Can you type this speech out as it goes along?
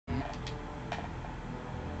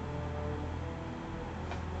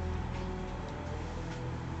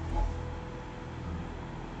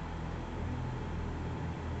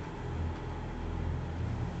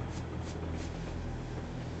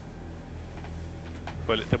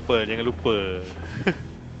collectible, jangan lupa.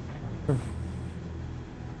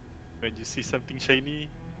 When you see something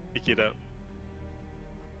shiny, pick it up.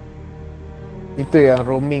 Itu yang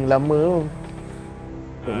roaming lama tu.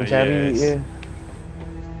 Untuk mencari je.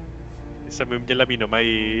 Sambil menyelam minum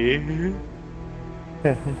air.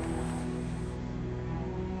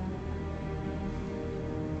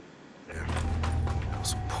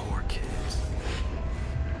 Those poor kids.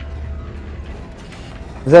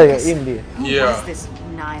 Zai kat in dia. Yeah.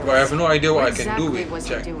 But I have no idea what I can do with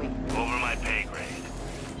Jack. Over my pay grade.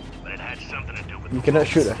 But it had something to do with You cannot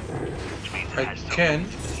shoot lah. I can,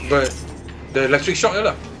 but the electric shock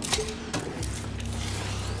lah.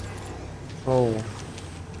 Oh.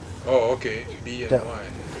 Oh, okay. B and Y.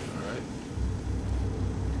 Alright.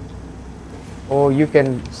 Oh, you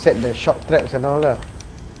can set the shock traps and all lah.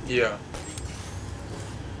 Yeah.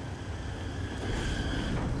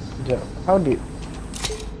 Sekejap. How did...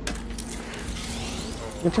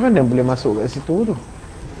 Macam mana boleh masuk kat situ tu?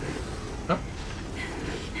 Huh?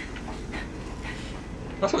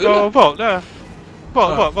 Masuk je lah. Vault lah.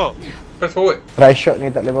 Vault. Press forward. Try shot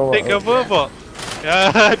ni tak boleh bawa. Take cover, vault.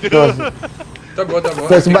 Ya, aduh. Tak bawa.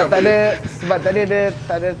 So, sebab tak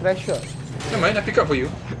ada try shot. Never mind, I pick up for you.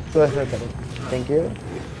 Tu asal tak ada. Thank you.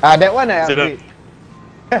 That one I upgrade.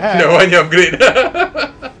 That one you upgrade.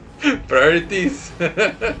 Priorities.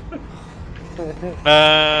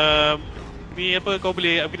 Ni apa kau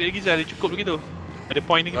boleh upgrade lagi Zal, cukup lagi tu. Ada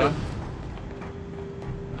point lagi tu.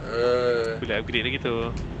 Boleh upgrade lagi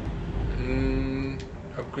tu.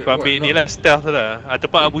 Upgrade Kau ambil ni lah, stealth lah.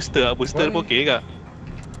 Tempat booster pun okey ke?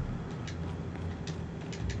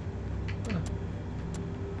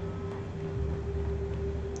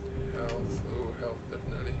 Health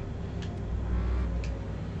definitely.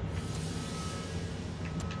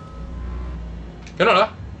 Cannot lah.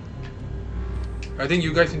 I think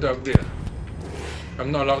you guys need to upgrade. I'm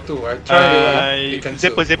not allowed to. I try.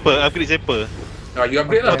 Zapper, upgrade zapper. You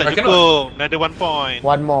upgrade lah. Tak I cukup. cannot. Another 1 point.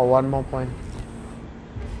 One more point.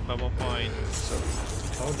 1 more point. So,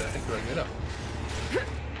 how the heck do I get up?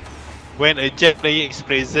 When a jet player is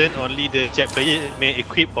present, only the jet player may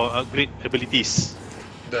equip or upgrade abilities.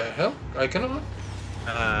 The hell? I cannot.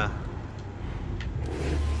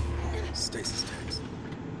 Stasis tanks.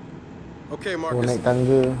 Okay, Oh, Marcus. naik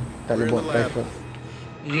tangga. Tak boleh buat try shot.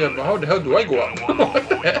 Yeah, but how the hell do I go up? What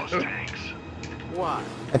the hell? Why?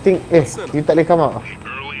 I think, you tak boleh come out.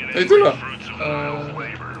 Itulah.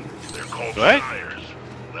 Right?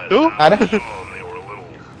 Tu? Ada?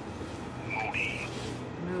 Moody.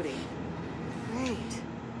 Great.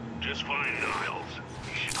 Just find Niles.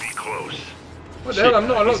 He should be close. What the hell? I'm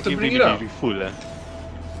not allowed to bring it up. Full lah.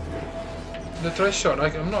 The try shot.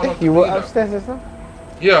 I'm not allowed to You bring were it up. upstairs just now?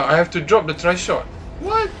 Yeah, I have to drop the try shot.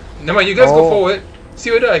 What? Never mind. You guys go forward. See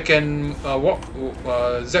whether I can walk,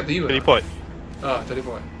 zap to you. Teleport.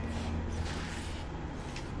 Teleport.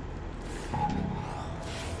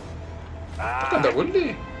 Bukan tak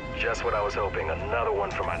boleh. Just what I was hoping. Another one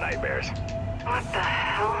for my nightmares. What the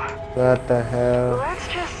hell? What the hell? Let's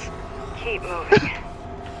just keep moving.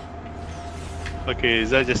 Okay,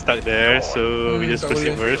 Zal just stuck there, so we just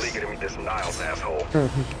proceed first. Really gonna meet this Niles asshole.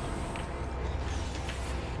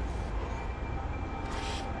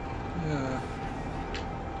 Yeah.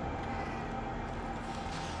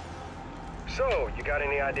 So, you got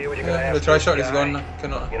any idea what you're gonna Yeah, ask the try this shot is guy? gone.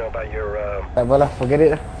 Cannot. You know about your Tak apalah, forget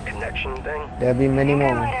it lah. connection thing? There'll be many Maybe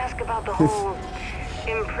I more. might ask about the whole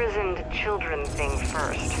imprisoned children thing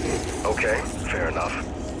first. Okay, fair enough.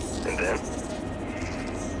 And then?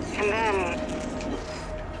 And then,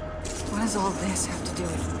 What does all this have to do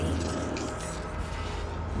with me?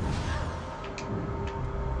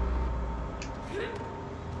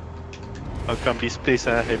 How come this place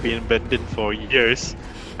have been abandoned for years?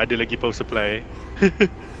 Ada lagi power supply.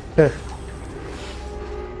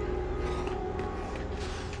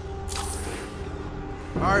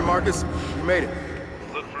 Alright, Marcus. You made it.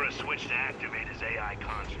 Look for a switch to activate his AI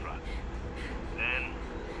construct. Then,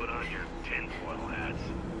 put on your tinfoil hats.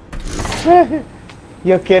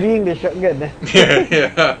 You're carrying the shotgun eh?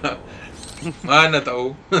 Yeah. Mana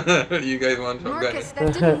tahu? You guys want shotgun? Marcus, that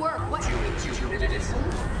didn't work. What?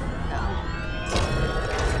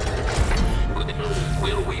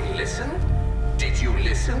 Will we listen? Did you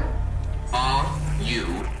listen? Are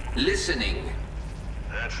you listening?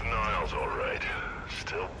 That's Niles, all right.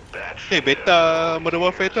 Still bad. Beta Modern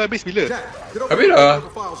Warfare tu habis bila? Jack, get over Habis here. dah. Look at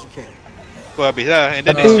the files you can. Oh habis lah. And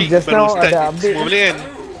then Tapi next week just baru now start ada update. semua boleh kan?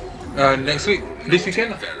 Next week, this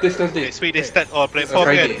weekend, this Thursday. Next week they start all platform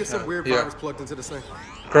Friday. kan? Get some weird Yeah. virus plugged into this thing.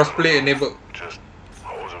 Crossplay enabled. Just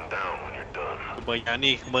hose him down when you're done. Cuma yang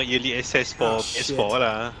ni cuma early access for PS4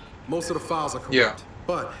 lah. Most of the files are corrupt. Yeah.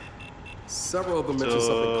 But several of them mentioned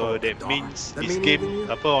something So called that Kadar. means That this mean game anything to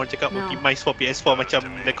you? apa orang cakap No. optimize for PS4 macam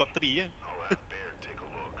Black Ops 3 kan? I'll have Baird take a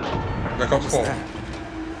look. Black Ops 4.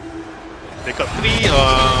 Black Ops 3 or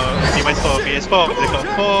optimize for PS4, Black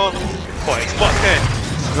Ops 4 for Xbox kan?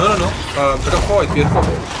 No. Black Ops 4 is PS4.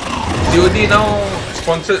 COD now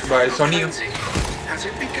sponsored by Sony. Cleansing. Has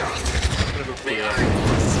it begun? May I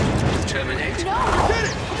terminate?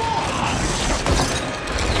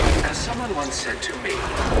 As someone once said to me,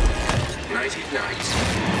 nighty night.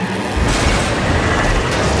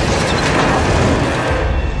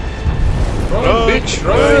 Run, bitch,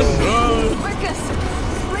 run! Marcus!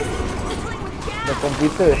 The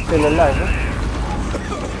computer is still alive.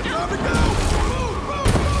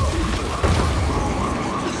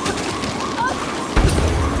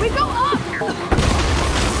 We go up!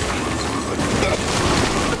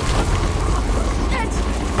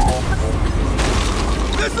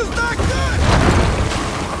 This is not good!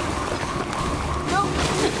 No,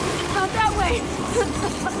 not that way!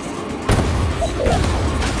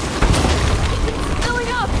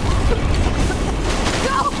 Filling up!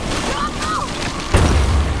 Go! Go!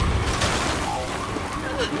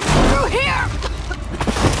 Through here!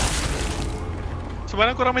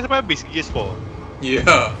 Sebenarnya korang main sampai habis Gears 4?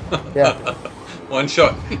 Yeah. Yeah. One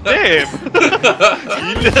shot. Damn!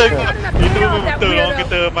 Gila itu betul orang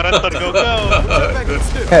kata marathon kau. Back to the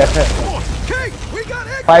ship. Come on, Kate, we got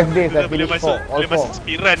extra. 5 days I Boleh finished masuk, 4, all boleh masuk 4.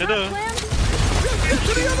 speedrun tu. Get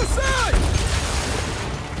to the other side!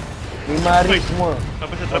 5 hari Wait. semua.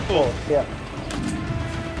 Sampai saya All terapur. 4, siap.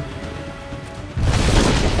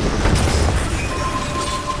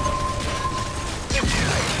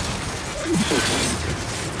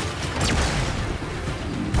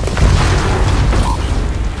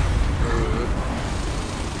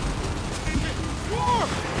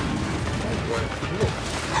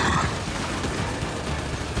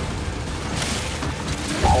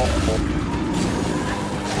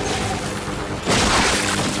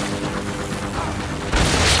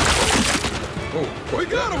 Oh, We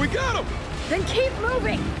got him, we got him! Then keep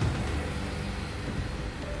moving!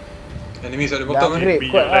 enemies at the Dah bottom. upgrade Be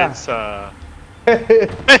kuat your lah. Lancer.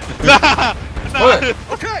 What?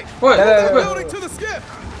 Okay, What? Dah, dah, dah. What? building to the skip!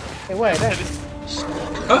 Eh, why that?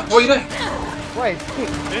 Huh? Why you die? Why skip?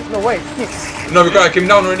 No, why skip? No, because I came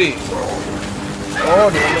down already. Oh,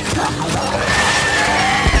 dia boleh.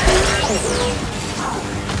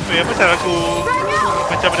 Weh, apa cara aku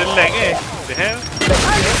macam ada lag The hell?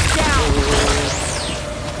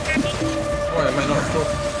 Why am I not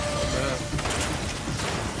close?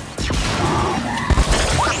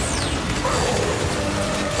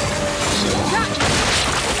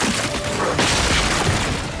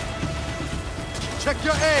 Check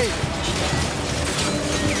your aim!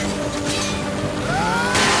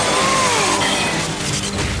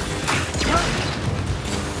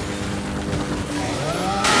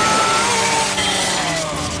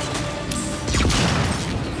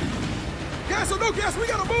 Gas or no gas, we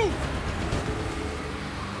gotta move!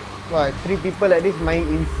 Wah, 3 people like this main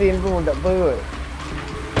insane pun tak apa kot.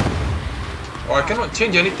 Oh, I cannot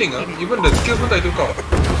change anything. Even the skill pun tak tukar.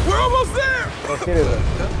 We're almost there! Oh, serius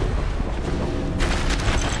ke?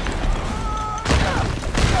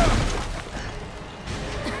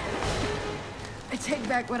 I take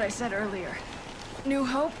back what I said earlier. New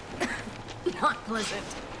Hope? Not pleasant.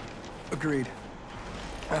 Agreed.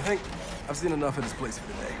 I think I've seen enough of this place for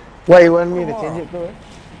today. Why you want me to change it tu?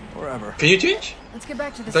 Wherever. Can you change? Let's get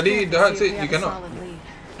back to the Tadi skip and Dahad see if said we you have a cannot. solid lead.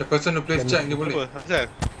 The person who plays Jack dia Apa? boleh. Asal?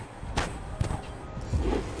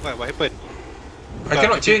 What happened? I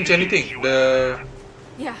cannot change anything. The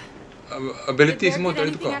Yeah. ability Did semua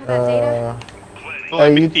tak Baird boleh get anything tukar. out of that data? Oh,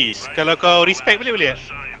 you- abilities. Kalau kau respect boleh?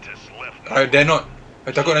 Scientists left I dare not.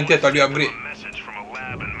 I takut nanti I tak boleh upgrade. a message from a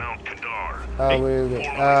lab in Mount Kadar. Wait.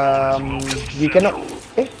 We cannot...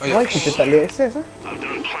 why kita tak boleh access ah? I've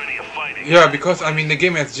done plenty of fighting. Yeah, because I'm in the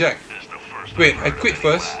game as Jack. This is the first Wait, I quit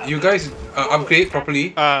first. You guys upgrade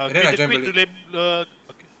properly, and then I join quit to balik.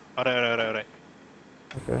 okay. Alright.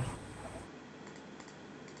 Okay.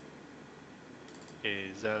 Okay,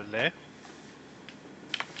 Zal left.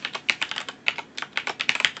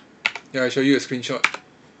 Yeah, I show you a screenshot.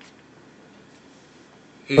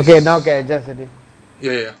 Okay, now can adjust already.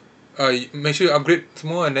 Yeah. Make sure you upgrade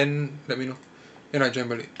semua and then let me know. Then I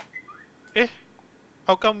join balik.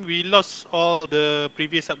 How come we lost all the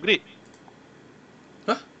previous upgrade?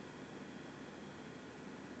 Huh?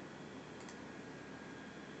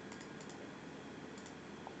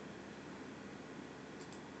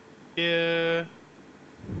 Yeah.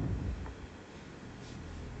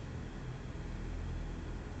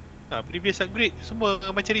 Previous upgrade semua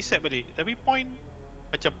macam reset balik. Tapi point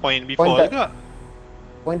Macam point before tak- juga.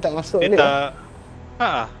 Point tak masuk Dia ni. tak.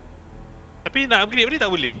 Tapi nak upgrade boleh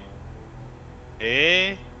tak boleh?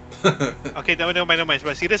 Okay, tak main.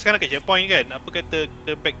 Sebab serius sekarang kat checkpoint kan. Apa kata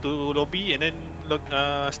kita back to lobby and then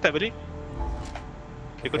start balik.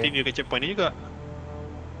 Dia continue kat checkpoint ni juga.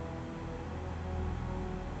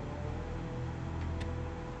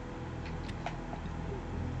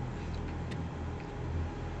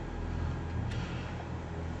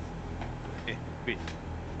 Wait.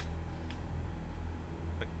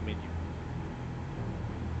 Back to menu.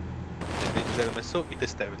 Dan kita dah masuk, kita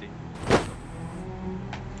start balik.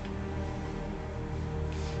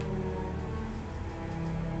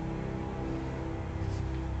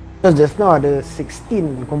 So just now ada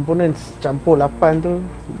 16 components, campur 8 tu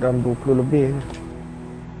dalam 20 lebih.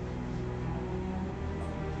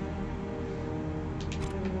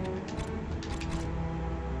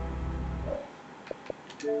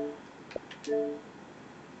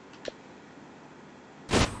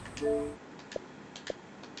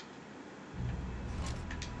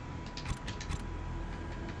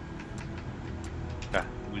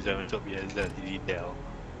 Tunggu zaman masuk biar Zal di detail.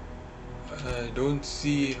 I don't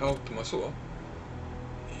see how to masuk.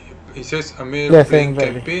 It says Amir Yes, playing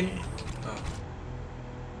exactly. campaign.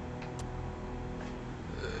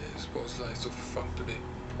 Sports line so fucked today.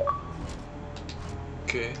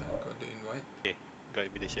 Okay, I got the invite. Okay, got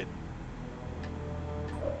invitation.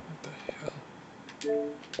 What the hell?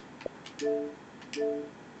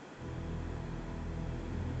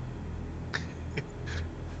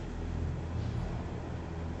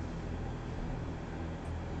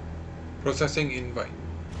 Processing invite.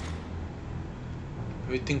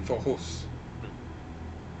 Waiting for host.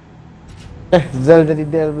 Zal jadi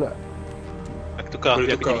Del pula. Aku tukar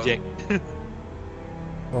Boleh biar aku tukar. jadi Jack.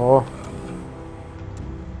 Oh,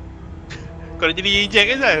 Kau nak jadi Jack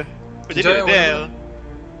kan Zal? Kau jadi Jaya, Del.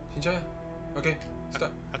 Hinjaya. Okay,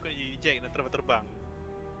 start. Aku nak jadi Jack nak terbang-terbang.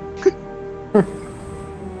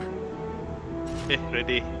 Okay,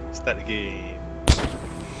 ready. Start the game.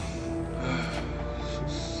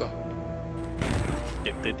 Susah.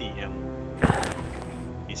 Chapter ni yang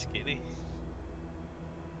ni sikit ni.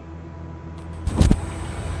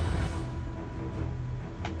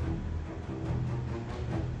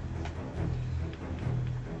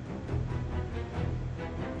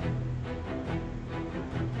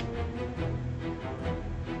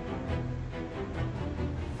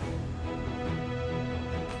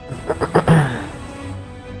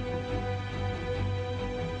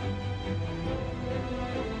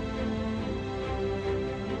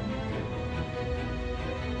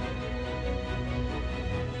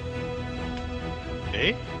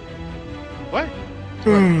 What?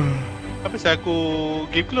 Apa pasal aku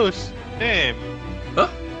game close? Damn. Huh?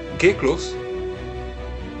 Game close?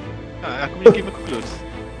 Aku punya game aku close.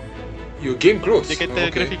 Your game close? Dia kata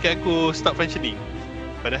Okay. grafik card aku stop functioning.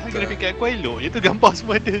 Padahal Tak. grafik card aku elok je tu, gambar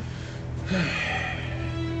semua ada.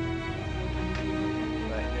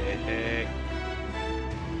 What the heck?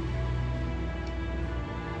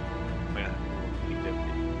 Baiklah, kita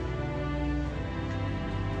update.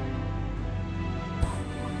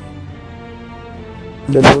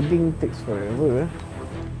 the loading takes forever.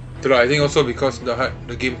 Itulah, I think also because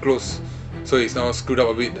the game closed, so it's now screwed up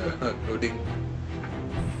a bit, the loading.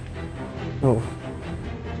 Oh.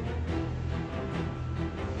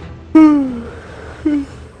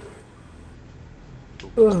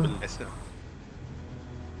 Sebelas lah.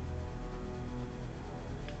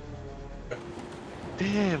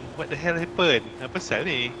 Damn, what the hell happened? Apa pasal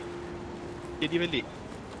ni? Jadi balik.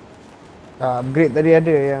 Upgrade tadi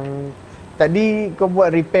ada yang tadi kau buat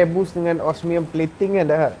repair boost dengan osmium plating kan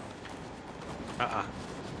dah?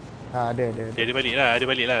 Ada. Dia ada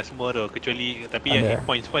balik lah semua tu. Kecuali, tapi Ada. yang hit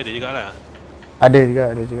points pun ada jugalah. Ada juga.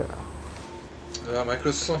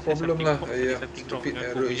 Microsoft problem lah. Something wrong Stupid dengan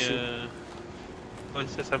aku error punya. issue. Oh,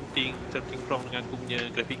 something wrong dengan aku punya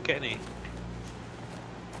graphic card ni.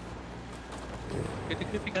 Kata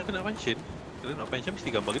graphic card tu nak function. Kalau nak function mesti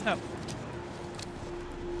gambar gelap.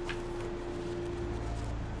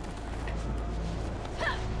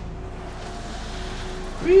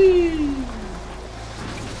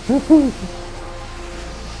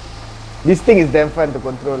 This thing is damn fun to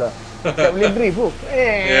control lah. Tak boleh drift tu.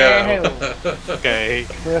 Yeah. Okay,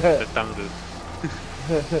 datang tu.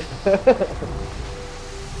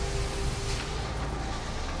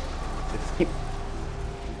 Let's skip.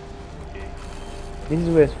 This is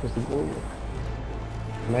where it's supposed to go.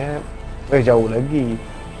 Map. Jauh lagi.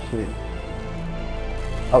 Shit.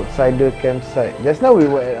 Outsider campsite. Just now we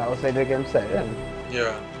were at outsider campsite kan?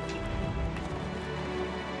 Yeah.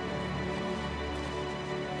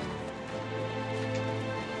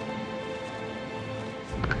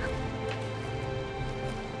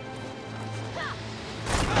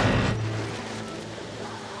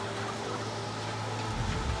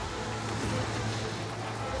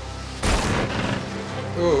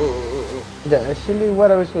 Sekejap, actually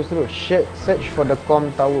what are we supposed to do? Search for the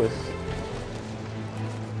com towers.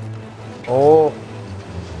 Oh,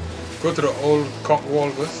 Go to the old cock wall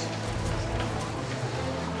first.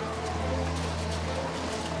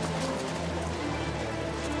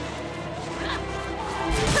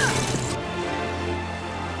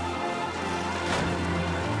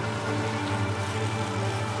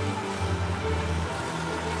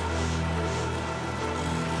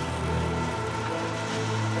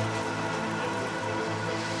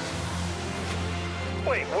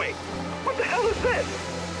 Wait. What the hell is this?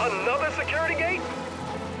 Another security gate?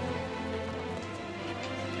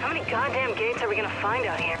 How many goddamn gates are we gonna find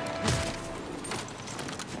out here?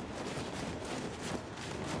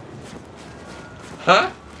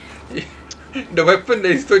 Huh? The weapon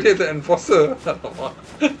they installed here is the enforcer.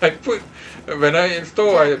 I put when I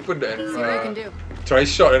install, I put the See what I can do.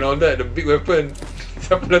 tri-shot and all that. The big weapon.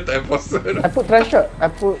 Siapa letak enforcer? I put tri-shot. I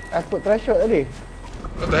put tri-shot tadi.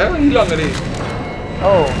 What the hell? Hilang tadi.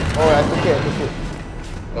 Oh, I took it.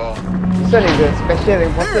 Oh. This one is the special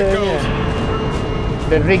enforcer ni.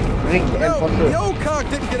 The rig enforcer. The old COG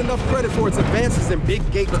didn't get enough credit for its advances in big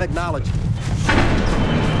gate technology.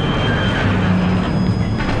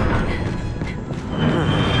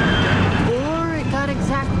 Or it got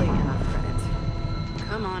exactly enough credit.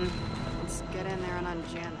 Come on, let's get in there and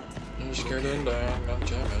unjam it. Let's get in there and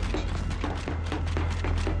jam it.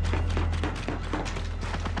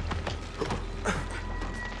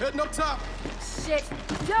 Heading up top. Shit!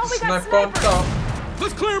 Yo, we got Sniper on top.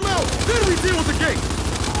 Let's clear them out. Then we deal with the gate.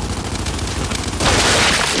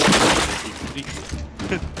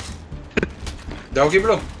 Dah okey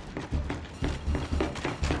belum?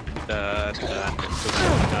 Dah.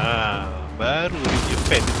 Baru dia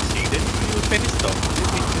fan pusing dan dia fan stop.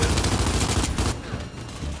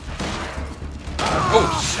 Oh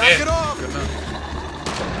shit. Knock it off. Kena.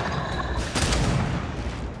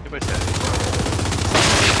 Dia pasal ni.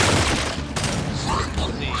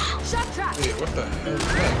 Shot trap! Hey, what the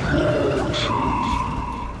hell?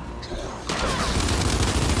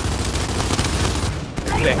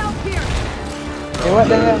 I need help here! Eh, what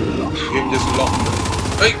the hell? Game just locked.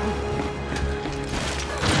 Hey.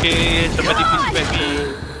 Okay, somebody please back me.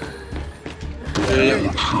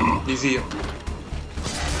 Yeah. Easy.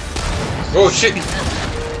 Oh shit.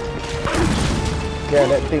 Yeah,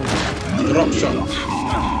 that thing. Drop shot.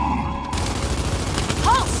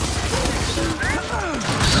 Pulse!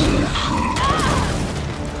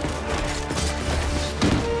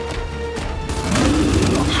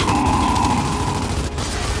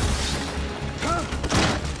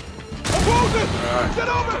 Get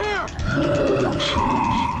over here.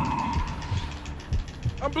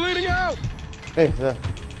 I'm bleeding out. Eh, sir.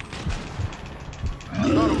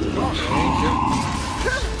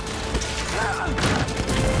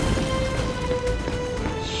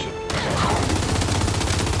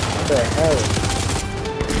 What the hell?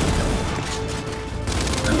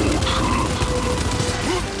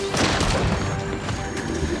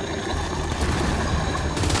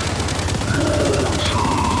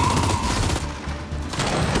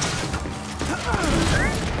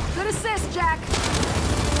 Good assist, Jack!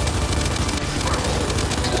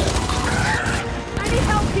 I need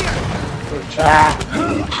help here!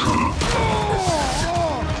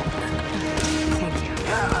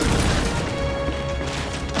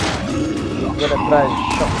 Gotta try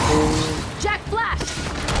and shock him. Jack flash!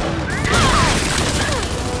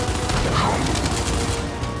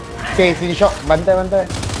 Okay, sini shock. Bantai. I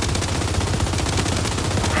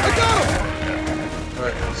got him.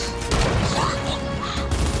 Alright, nice.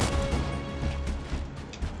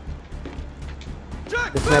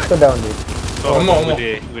 Jack, The sniper down ni. Omong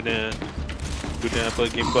boleh guna apa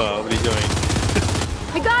game bar boleh join.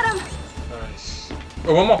 I got him! Nice.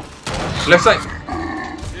 Oh, one more. Left side.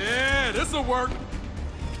 Yeah, this'll work.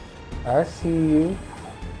 I see you.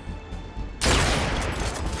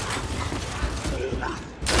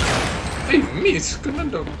 Hey, miss. Kena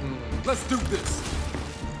dong. Let's do this.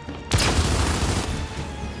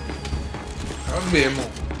 Ambil ammo.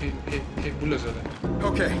 Hit bullets ada.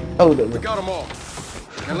 Okay, Oh, we tak. got them all.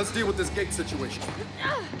 Now let's deal with this gate situation.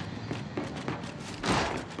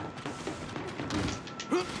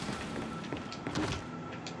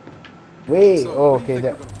 Wait. So, Oh, what do you okay,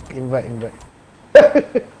 think jap. we're Invite.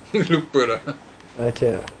 Lupa dah.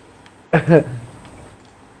 Macam.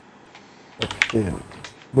 Okay.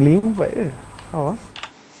 Boleh invite ke? How ah?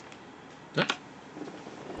 Huh?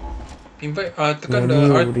 Invite, tekan Menu,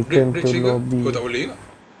 the return red to trigger. lobby. Oh, tak boleh ke?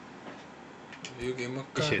 You gamer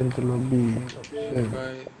card. Enter lobby. Option.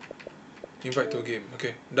 Invite to game.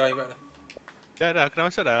 Okay, dah invite dah. Dah, kena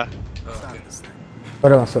masuk dah. Okay. Kau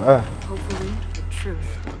dah masuk ah. Hopefully truth.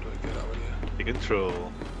 How do I get out of here? Take control.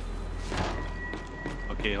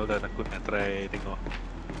 Okay, hold on, aku nak try tengok.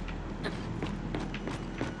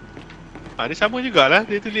 Dia sama jugalah,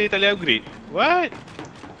 dia tulis tak boleh upgrade. What?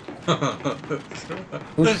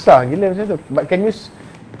 Susah gila macam tu. But can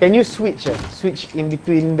you switch switch in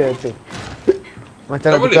between the thing? Macam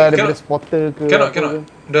Tak nak boleh, tukar cannot. daripada spotter ke Cannot, apa cannot. ke.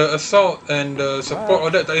 The assault and the support all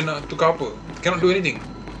that tak boleh nak tukar apa. Cannot do anything.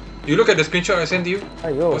 You look at the screenshot I sent to you.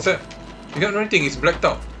 Ayo. What's that? You cannot do anything, it's blacked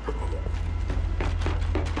out.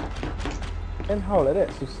 And how like that?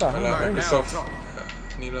 Susah. Alah, Alright, Microsoft. now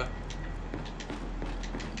talk. Ni lah.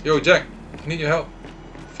 Yo Jack, need your help.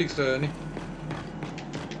 Fix the ni.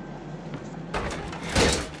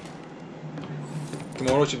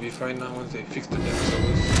 Tomorrow should be fine now once they fix the damn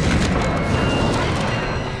servers.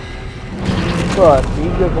 So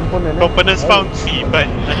 3 komponen Components found C, but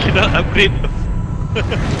I cannot upgrade.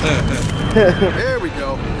 There we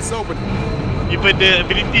go. It's open. Even the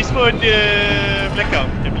abilities pun dia blackout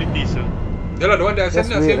abilities tu. Yalah, the one that I sent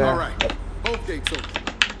That's lah, weird, same. ah. All right. Both gates open.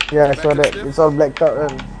 Yeah, I saw that. It's all blacked out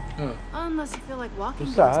kan. Unless you feel like walking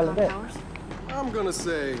to Susah those lah, that. towers. I'm gonna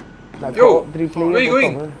say Nak Yo, co-op 3 player where you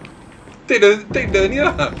going? potong, Take the ni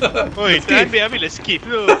lah. Oi, tak ambil lah skip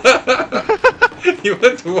tu. You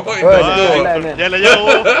want to walk in Oh, the jalan, store? jalan. Jalan jauh.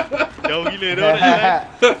 Jauh gila tu nak jalan.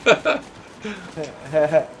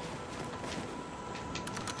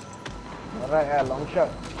 Alright, long shot.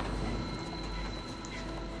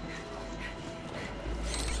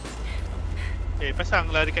 Pasang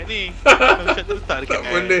lah dekat ni. Kalau shot tu letak dekat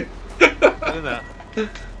Tak boleh. Ada tak?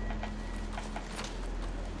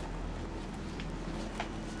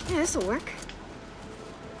 Yeah, this'll work.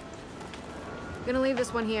 Gonna leave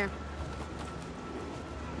this one here.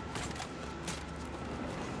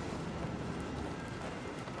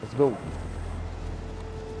 Let's go.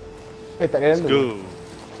 Tak ada Let's dalam tu. go.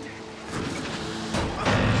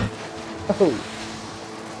 Oh.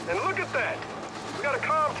 And look at that! We got a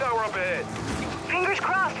comm tower up ahead. Fingers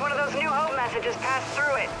crossed one of those New Hope messages passed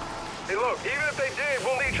through it. Hey look, even if they did,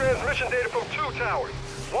 we'll need transmission data from 2 towers.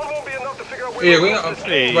 One won't be enough to figure out where Eh, the we rest nak is.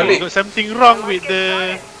 Hey, balik. got something wrong with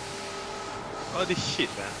the all this shit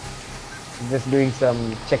lah. Just doing some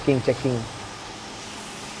checking.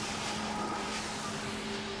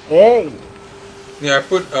 Hey. Ni I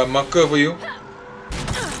put a marker for you.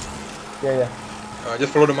 Yeah.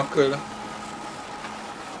 Just follow the marker lah.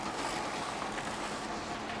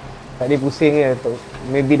 Tadi pusing je tu.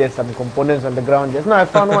 Maybe there's some components on the ground. Just now I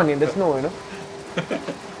found one in the snow, you know.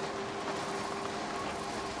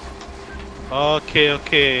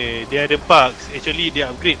 Okay. Dia ada bugs. Actually dia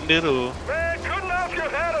upgrade benda tu. Man, couldn't have you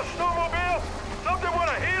had a snowmobile? Something with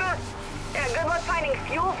a heater? Yeah, good luck finding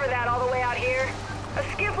fuel for that all the way out here. A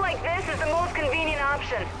skiff like this is the most convenient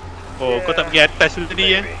option. Oh, kau tak pergi atas dulu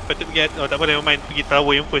tadi Patut pergi atas. Oh, tak apa, never mind. Pergi tower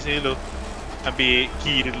yang first ni dulu. Ambil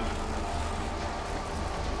key dulu.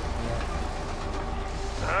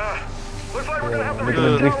 Looks like we're gonna have to Dia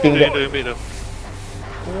kena drifting Ambil dia. tu, ambil tu.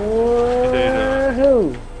 Oh.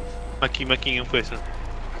 Marking yang first tu.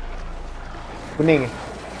 Kuning.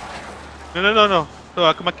 No. Tu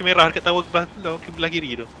aku makin merah dekat tower belah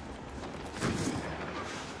kiri tu.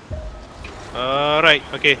 Alright,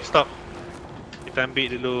 okay, stop. Kita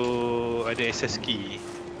ambil dulu ada access key.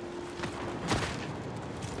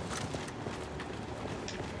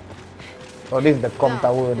 Oh, this is the com Now,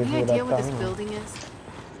 tower dia any suruh idea what this datang. building is?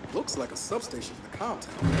 looks like a substation for the comm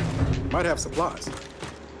tower. Might have supplies.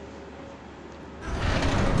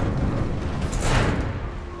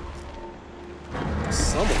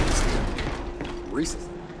 Someone was here recently.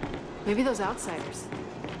 Maybe those outsiders.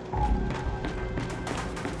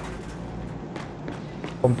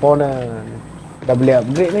 Komponen. Dah boleh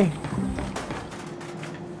upgrade ni.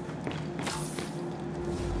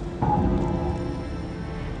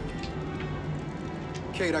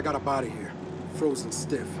 Kate, I got a body here. Frozen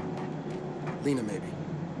stiff. Lena, maybe.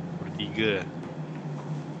 Tiga.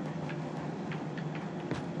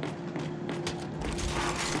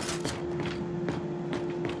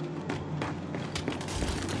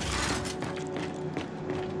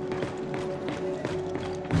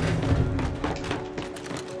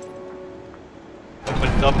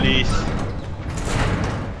 Open door please.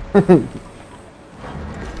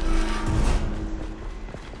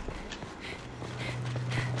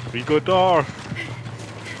 We go door.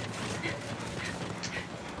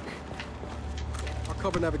 I'll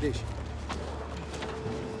cover navigation.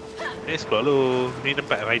 Explore dulu. Ni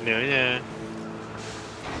tempat finalnya.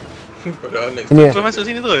 Padahal next Sini. Terus masuk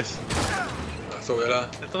sini terus. masuk je lah.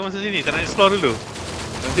 Terus masuk sini. Tak nak explore dulu.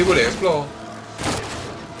 Nanti boleh explore.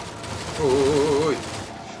 Oi.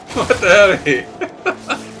 What the hell ni?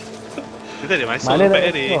 Dia tak ada masuk Mana tempat nak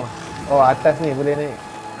dia ni. explore? Oh, atas ni boleh naik.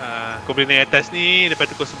 Kau boleh naik atas ni, lepas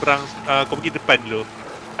tu kau seberang, kau pergi depan dulu.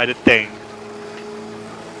 Ada tank.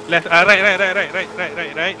 Left, right.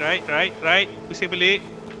 Pusing balik.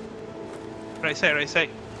 Right side.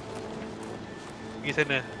 Pergi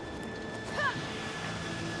sana.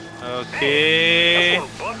 Okay.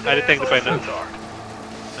 Ada tank depan tu.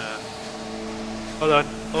 Hold on.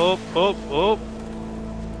 Hop.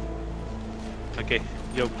 Okay,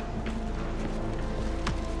 jom.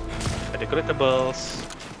 Ada collectibles.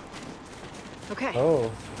 Okay. Oh.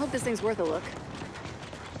 Hope this thing's worth a look.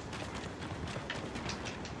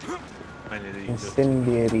 Mana dia tu?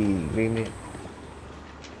 Incendiary grenade.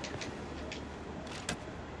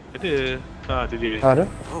 Ada. Tu dia. Ada?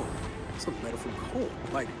 Oh, some metal from coal,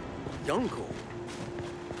 like young coal.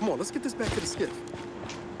 Come on, let's get this back to the skiff.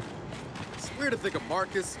 It's weird to think of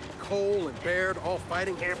Marcus, Cole, and Baird all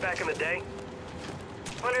fighting Here back in the day?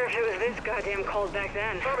 Wonder if it was this goddamn cold back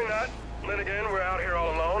then. Probably not. Then again, we're out here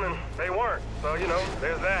all alone, and they weren't. So, you know,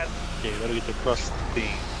 there's that. Okay, baru kita cross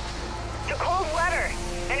thing. To cold weather.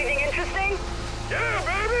 Anything interesting? Yeah,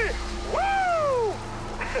 baby! Woo!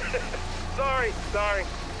 Sorry.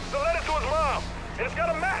 So led it to his mom, and it's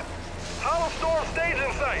got a map. Hollow Storm stage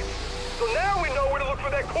in sight. So now we know where to look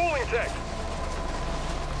for that cooling tech.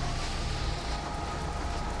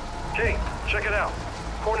 Jay, check it out.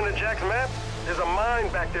 According to Jack's map, there's a mine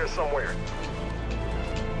back there somewhere.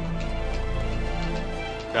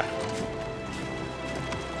 Dah.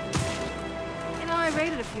 You know, I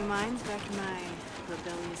raided a few mines back in my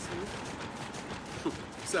rebellious youth.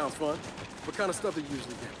 Sounds fun. What kind of stuff do you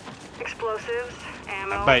usually get? Explosives,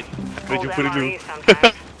 ammo, Baik, kena old jumpa dulu. MREs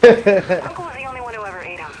sometimes. Uncle was the only one who ever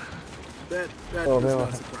ate them. That Oh, does memang.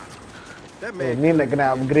 not surprise me. That Eh, man ni nak kena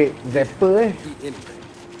upgrade Zapper can eat anything.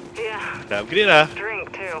 Yeah, Dah upgrade dah. drink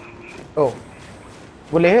too. Oh.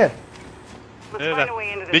 Boleh ke? Let's Dah. find a way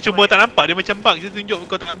into Dia this cuma place. tak nampak, dia macam bug. Dia tunjuk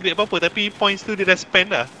kau tak upgrade apa-apa, tapi points tu dia dah spend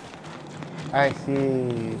dah. I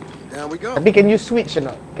see. Down we go. Tapi can you switch or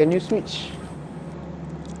not? Can you switch?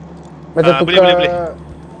 Macam tukar... Boleh.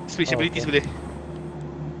 Switch Oh, abilities okay. boleh.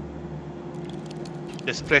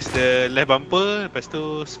 Just press the left bumper, lepas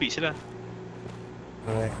tu switch lah.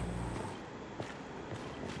 Alright.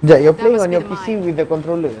 Sekejap, you're That playing must on be your the PC mine. with the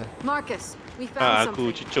controller? Marcus, we found Aku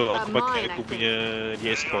something. cucuk, A aku pakai mine, I aku think. punya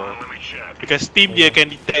DS4. Let me check. Because Steam dia akan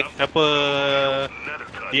detect apa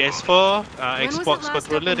DS4, When was Xbox it last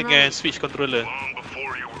controller up and dengan running? Switch controller. Long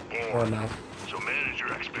before you were Oh, born. nice. So manage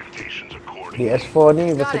your expectations accordingly. DS4 ni Got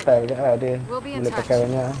it. versatile je lah dia. We'll be in Boleh touch. pakai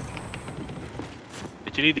banyak.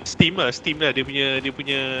 Actually Steam lah dia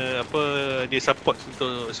punya apa, dia support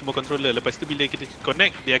untuk semua controller. Lepas tu bila kita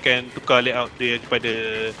connect, dia akan tukar layout dia kepada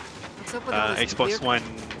What's up with all this Xbox weird- One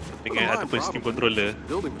dengan ataupun Steam controller.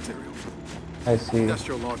 Building material. I see.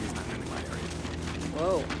 Industrial logging's not in my area.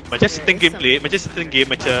 Whoa. Macam There certain is gameplay, macam certain game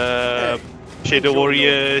macam Shadow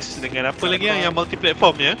Warriors dengan apa lagi yang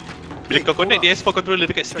multi-platform ya. Bila kau connect DS4 controller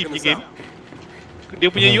dekat Steam punya game,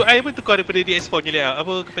 dia punya UI pun tukar daripada DS4 punya layout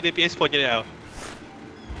apa kepada PS4 punya layout.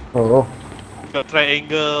 Oh. Got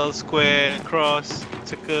triangle, square, cross,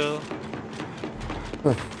 circle.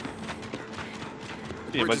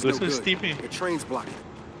 Bridge is Bagus tu no good. Steam ni. The train's blocking.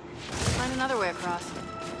 Find another way across.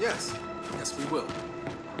 Yes, we will.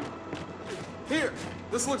 Here,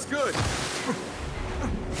 this looks good.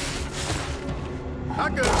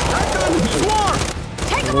 Shotgun! Swarm!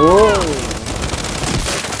 Whoa.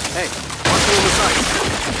 Hey, watch on the side.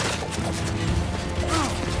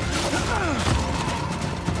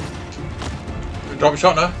 Drop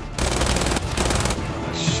shot lah.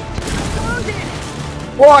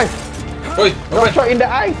 Boy! Oi, Drop apa? shot in the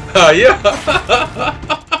eye! Ha, ya.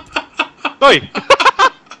 Oi!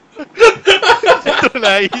 Itu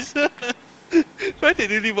lais. Patut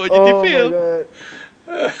dia ni buat Oh objective my fail. god.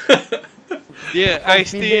 Dia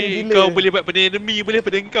ice ni Confident gila. kau boleh buat pada enemy, boleh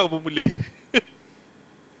pada engkau pun boleh.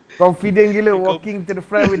 Confident gila Kau- walking to the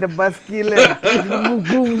front with the basket lah.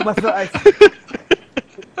 Boom, masuk ice.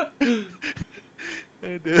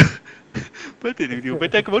 Aduh. Patut dia video.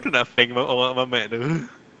 Patut aku baru nak flank orang Mamat tu.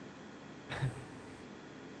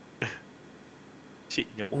 Shit,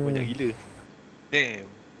 nyamuk banyak gila. Damn.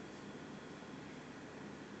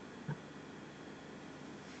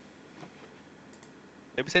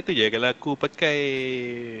 Tapi satu je, kalau aku pakai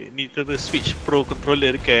Nintendo Switch Pro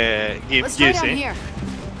controller dekat Game Let's try Gears down here.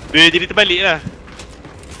 dia jadi terbalik lah.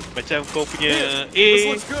 Macam kau punya This A,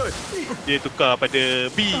 looks good. dia tukar pada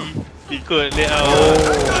B ikut layout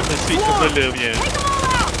apa Switch controller punya.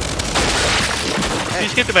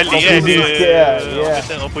 Switch kan terbalik kan dia, Opposite sikit lah, yeah.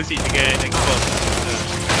 kata opposite dengan Xbox.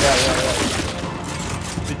 Ya.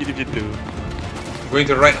 Dia jadi macam tu. Going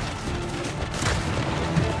to right.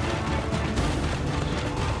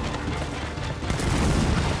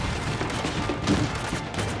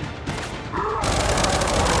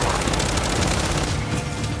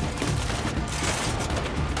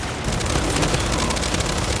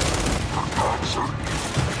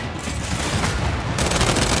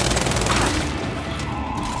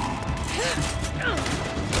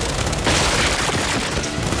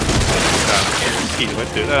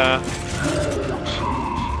 Betul lah.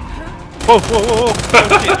 Oh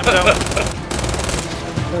shit, I'm down.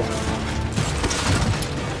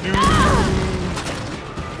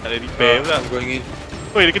 Tak ada repair pula. I'm going in.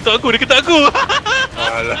 Oi, dia ketuk aku.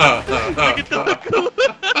 Alah. Dia ketuk aku.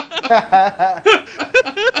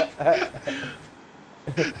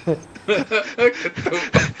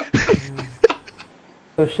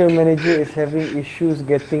 Social manager is having issues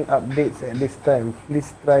getting updates at this time.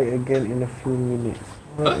 Please try again in a few minutes.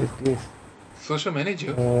 What is this? Social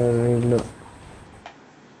manager? Reload.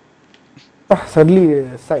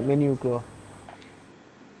 Suddenly side menu keluar.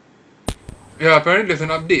 Yeah, apparently there's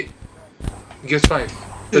an update. Gears 5.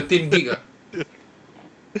 13 gig ah.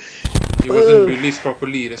 It wasn't released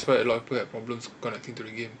properly, that's why a lot of people had problems connecting to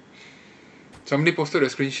the game. Somebody posted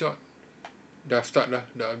a screenshot. Dah start lah,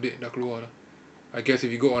 dah update, dah keluar lah. I guess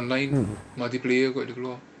if you go online, multiplayer kot dia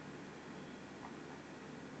keluar.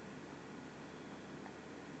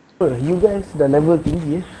 You guys dah level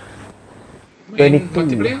tinggi ya? Main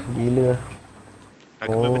multiplayer? Gila.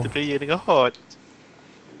 Aku main multiplayer dengan hot.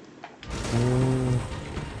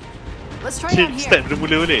 Let's try out here. Start dari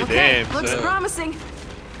mula boleh? Okay, Damn. looks promising.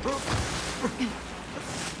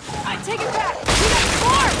 I take it back. We got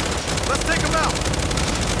Swarm. Let's take him out.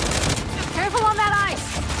 Careful on that ice.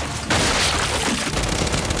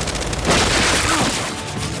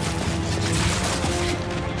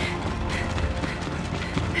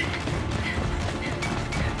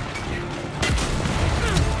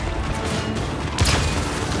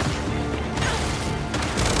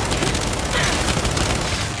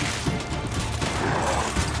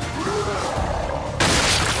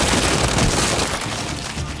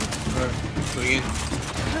 Going in.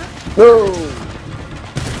 No!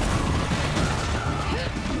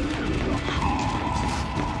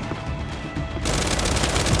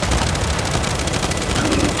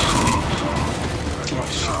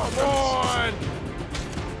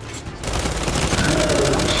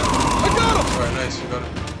 Alright, nice, you got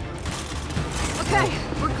it. Okay,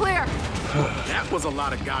 we're clear. That was a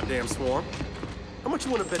lot of goddamn swarm. How much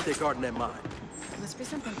you want to bet they're guarding that mine? Must be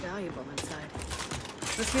something valuable inside.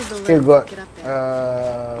 Let's use the Still lift got to get up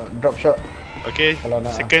there. drop shot. Okay, Kalau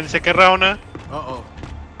nak. second round lah. Uh-oh.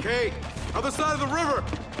 Kate, other side of the river.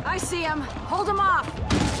 I see him. Hold him off.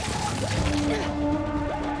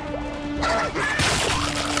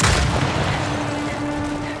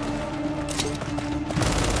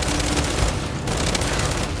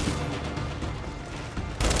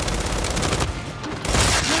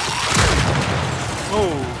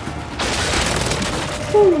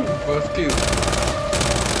 First kill.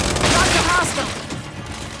 Knocked a hostile.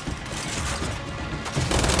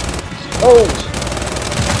 Oh!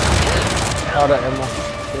 Out of ammo.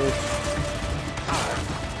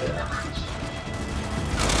 Okay.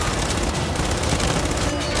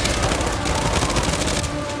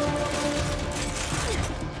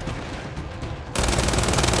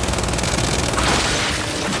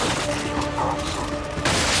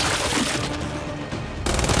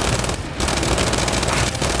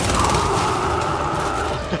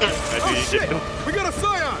 Shit, we got a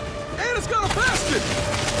Scion, and it's got a bastion.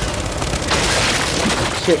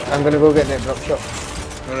 Shit, I'm gonna go get that drop shot.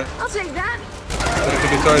 Alright. I'll take that. Time to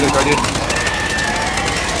destroy the Guardian.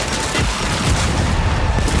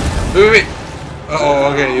 Wait.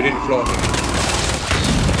 Oh, okay, you didn't flaw.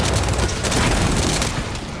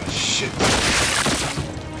 Shit.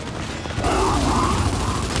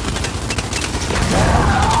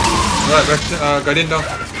 Alright, Guardian down.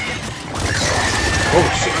 Oh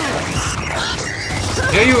shit.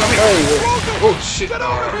 Yeah, you, I mean. Oh shit.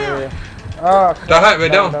 Dah,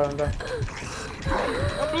 we're down. I'm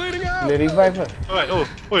bleeding out. Boleh revive lah. Alright,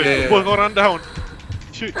 Yeah. both orang down.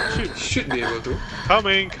 Shoot. Should be able to.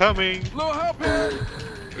 Coming. Little help here.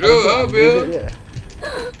 Hello, Bill. Yeah.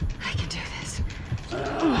 I can do this.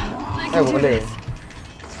 Boleh.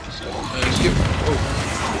 Skip. Oh.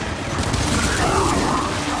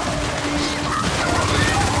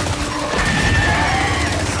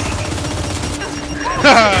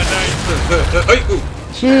 Nice. Hey, oh.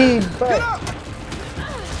 Cibat.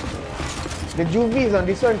 The juvies on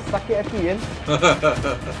this one sakit hati kan?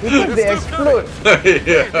 Because they explode.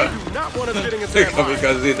 Yeah. Do not want us getting into that line.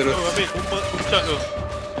 Kamikaze terus. Oh, ambil umpat tu.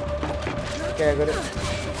 Okay, I got it.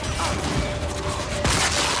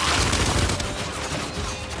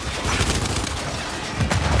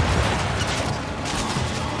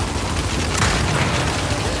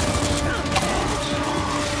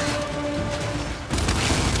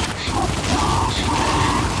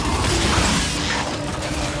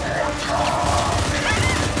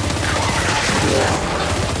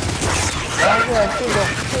 I think dah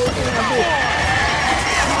habis.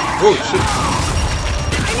 Oh shit.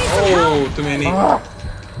 Oh, too many.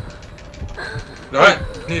 Alright,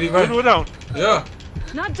 need revive. Go down. Yeah.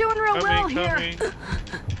 Not doing real well Coming, here. coming.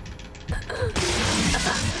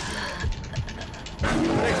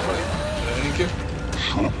 Thank you.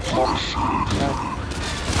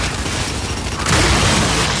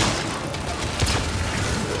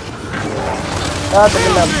 Ah,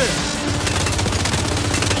 tenggelam.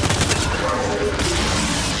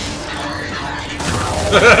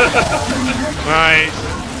 Nice.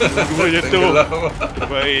 Dua je tu. Tenggelam.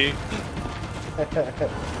 Baik.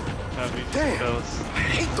 Habis Damn. terus. I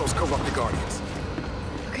hate those corrupted guardians.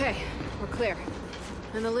 Okay, we're clear.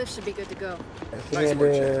 And the lift should be good to go. Kat sini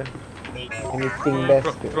ada anything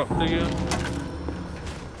best ke? Drop lagi.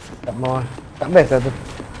 Tak mau lah. Tak best lah tu.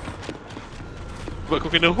 Buat kau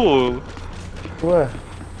kena hole. Tu lah.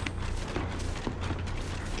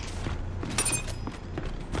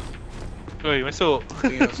 Oi, masuk.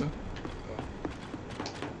 Tengok rasa.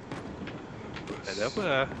 Tak ada apa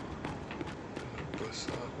lah.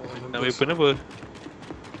 Besar. Nak weapon apa?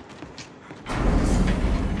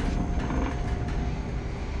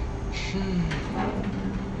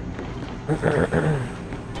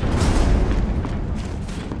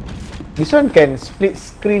 This one can split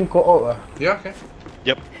screen co-op lah. Yeah, okay.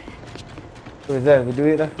 Yep, So Zal, we do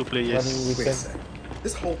it lah. 2 players. One Wait a weekend. sec.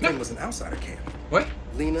 This whole thing was an outsider camp. What?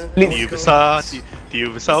 Lena, Split. TV besar, TV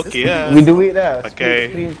besar okey lah. We do it lah.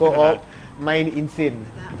 Pakai- Split screen co-op. Main insane.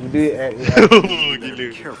 We do it at Oh, gila.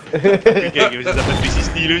 careful. Ingat game zaman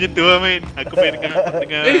 360 dulu macam tu lah main. Aku main dengan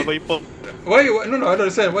Bayi Pom. Why? No, I don't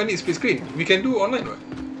understand. Why need split screen? We can do online, what?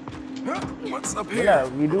 Huh? What's up Yeah, here? lah,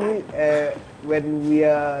 we do it when we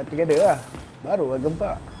are together lah. Baru lah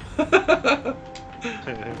gempak.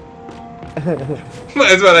 Might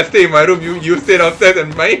as well I stay in my room. You stay downstairs and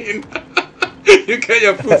main. You get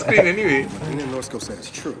your full screen anyway. Lena Norsko said it's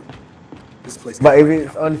true. This place. But if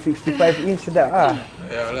it's on 65 inch sedap lah.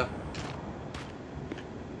 Yeah lah.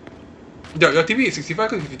 Your TV is 65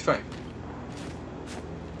 ke 55?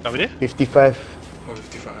 Apa dia? 55. Oh,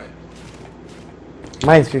 55.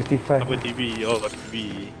 Mine's 55. Apa TV? Oh,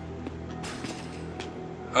 TV.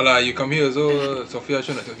 Alah, you come here so Sophia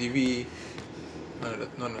show nak tengok TV.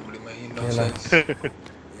 Mana boleh main nonsense.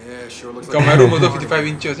 Yeah, sure looks Kat my like room also 55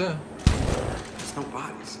 inches lah. there's no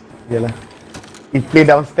bodies. Yalah. We play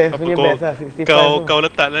downstairs Apa punya kau, best lah, 65 tu. kau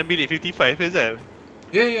letak dalam bilik 55 ke Zal?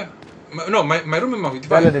 Yeah. No, my room memang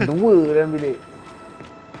Kalau 55. ada dua dalam bilik.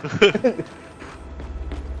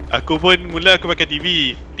 Aku pun mula aku pakai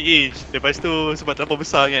TV 50 inch. Lepas tu sebab terlalu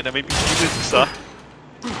besar kan, nak main TV susah.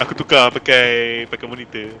 Aku tukar pakai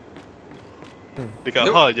monitor. Dekat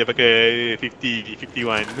Nope. hall je pakai 50,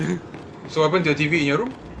 51. So what happened to your TV in your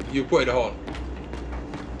room? You put at the hall.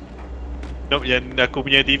 Nope, yang aku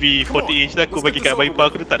punya TV 40 inch tu aku bagi kat Bayi Pom,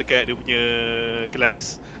 aku letak dekat dia punya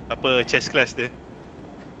kelas. Apa, chess class dia.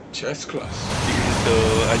 Chess class. Untuk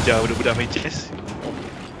ajar budak-budak main chess.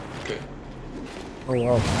 Okay. Oh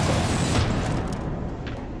wow.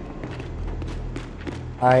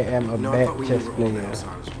 I am a No, I bad thought we chess knew where all the player.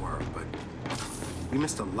 outsiders were, but we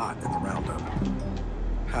missed a lot in the roundup.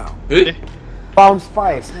 How? Eh? Pounds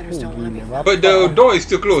 5. Outsiders don't wanna be But the door is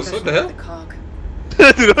still closed. What the hell? The cog.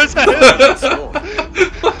 Tu dah pasal. Small.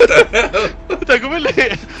 Tak aku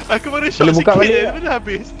balik. Aku baru shock Boleh buka sikit balik je, tak? dah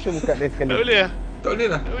habis. Kita buka dia sekali. Tak boleh lah. Tak boleh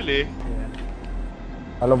lah. Tak boleh.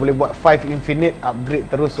 Kalau boleh buat 5 infinite, upgrade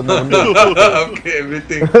terus semua benda. Okay,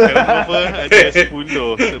 everything. Sekarang apa? Ada 10. 10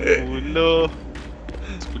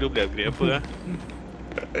 boleh upgrade apa lah.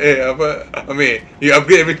 Apa? Amir, you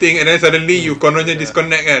upgrade everything and then suddenly you kononnya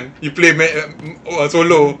disconnect kan. You play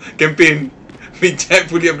solo campaign. We check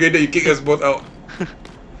fully upgraded, you kick us both out.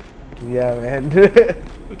 Yeah man.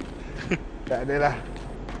 Tak ada lah.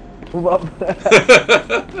 Move up.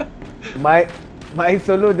 My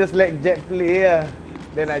solo just like Jet play lah.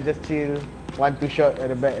 Then I just chill. 1-2 shot at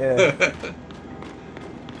the back.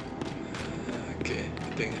 Okay, I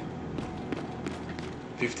think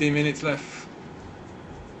 15 minutes left.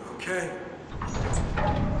 Okay.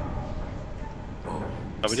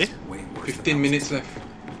 Apa dia? Way worse 15 minutes left.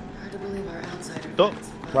 Hard to believe our outsider Tok.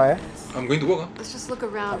 friends. Why? I'm going to work. Let's just look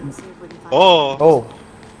around and see if we can find Oh, Oh.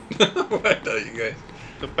 What are you guys?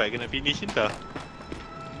 tempat kena finish entah.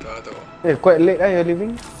 Tak tahu. Quite late you're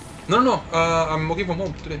leaving? No. I'm working from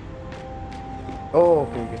home today. Oh,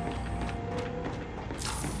 okay.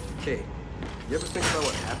 Kate, you ever think about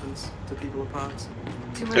what happens to people with pods?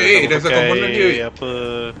 too Hey, much. there's a component here. Apa?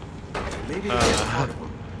 Maybe they get part of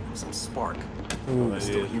them. Some spark. They're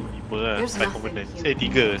still human. 5 lah, There's 5 nothing komponen. human. Saya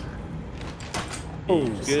 3.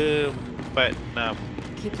 3, 4, 6.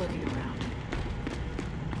 Keep looking around.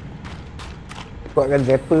 Kuatkan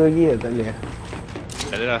zapper lagi lah, tak boleh lah.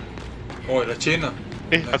 Tak ada lah. Oh, dah chain lah.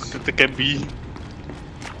 Aku tekan B.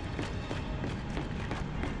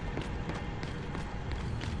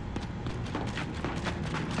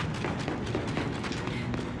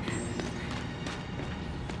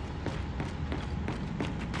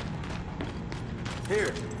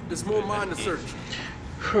 Here, there's more mine to search.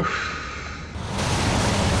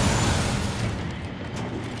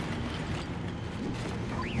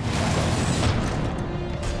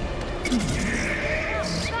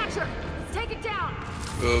 Thatcher, let's take it down.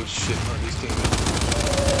 Oh shit, not this thing.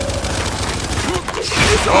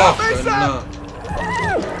 Oh, kena.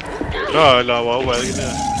 Lah, awal-awal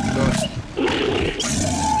kena.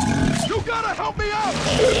 You gotta help me out!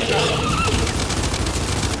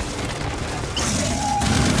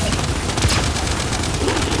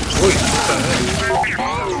 Oi, susah eh.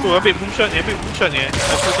 Tu ambil boom shot ni,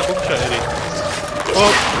 Aku tak boom shot tadi.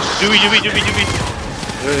 Oh, Juvi. Ya.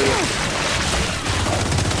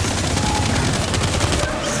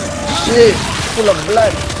 Shit! Full of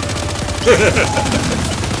blood!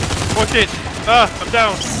 Oh shit. I'm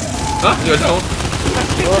down. Huh? You're down?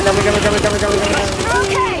 Oh, kami.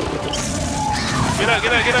 Okay. Get out.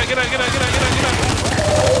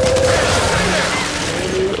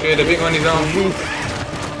 Okay, the big one is down.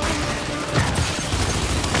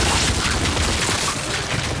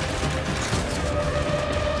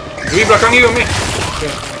 Dwi belakang you, mate.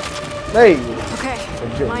 Hey! Okay,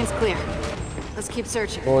 mine's clear. Let's keep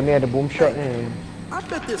searching. Oh, ni ada boom shot ni. I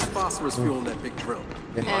bet there's phosphorus fuel in that big drum.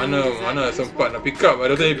 Mana sempat nak pick up. I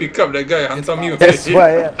don't think you pick up that guy hantam you. That's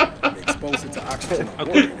why. Expose it to oxygen.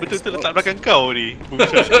 Aku betul-betul letak belakang kau ni. Boom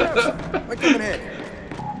shot. Like come in handy.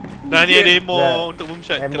 Nah, ni ada ammo Dah. untuk boom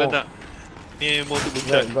shot Ammo. kalau nak. Ni ammo untuk boom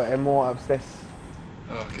shot. Got ammo upstairs.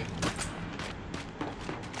 Oh, okay.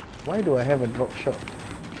 Why do I have a drop shot?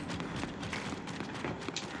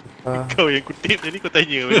 Kau yang kutip tadi kau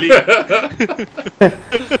tanya balik.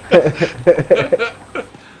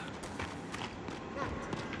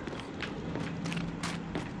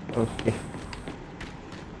 Okay.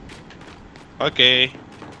 Okay.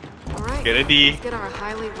 All right. Get ready. Let's get our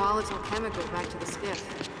highly volatile chemical back to the skiff.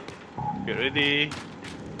 Get ready.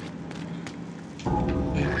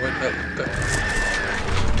 What the?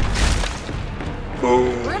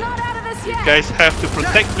 Boom. We're not out of this yet. Guys have to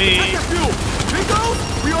protect me. Check that fuel! Bingo!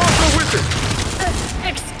 We all go with it!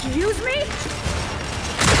 Excuse me?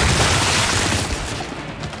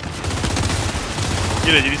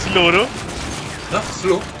 Gila jadi slow tu. Huh?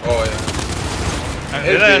 Slow? Oh, yeah.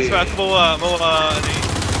 Yalah sebab aku bawa ni.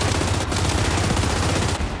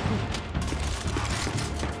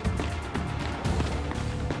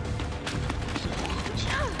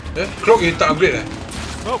 Cloak you tak upgrade eh?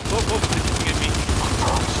 Oh, get me.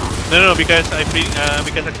 No, because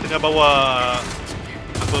because aku tengah bawa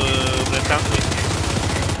apa menentang ni.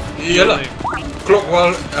 Iyalah. Cloak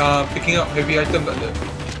while picking up heavy item tak ada.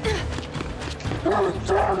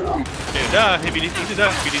 Dah heavy lifting tu dah.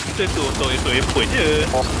 Heavy lifting tu untuk weapon je.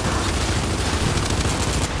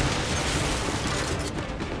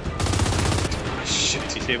 Shit.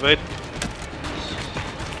 C7.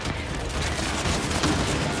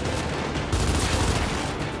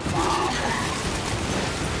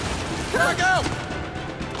 Back out!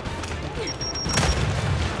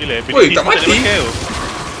 Gila, Oi, tak mati.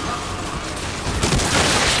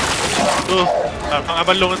 Tu,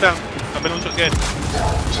 abang long datang. Abang long shotgun.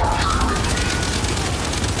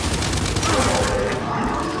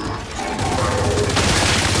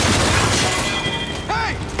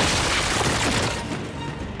 Hey!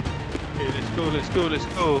 Okay, let's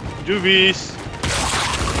go. Juvis.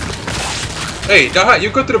 Hey, Jahat,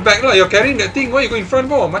 you go to the back lah. You're carrying that thing. Why you go in front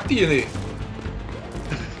for? Mati je ni.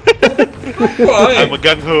 Why? I'm a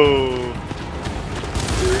gung ho.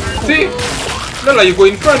 See? Dah lah, you go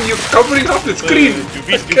in front. You're covering half the screen.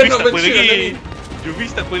 Juvis tak Cannot apa mention lagi. any. Juvis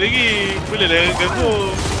tak apa lagi. Boleh lah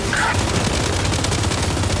ganggu.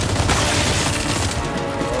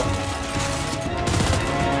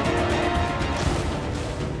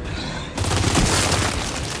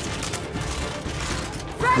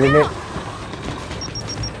 Grenade.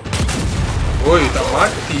 Oi, tak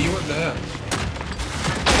mati. What the hell?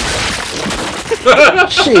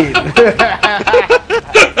 Shit!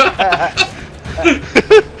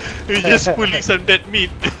 You just pulling some dead meat.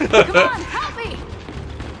 Come on, help me.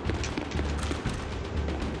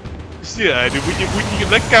 Sial, ada bunyi-bunyi kat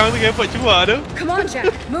belakang tu kan, Pak Cuak tu. Come on, Jack.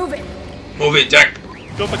 Move it. Move it, Jack.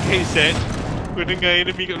 Kau pakai headset. Kau dengar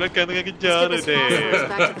enemy kat belakang tengah kejar tu. Let's get this phosphorus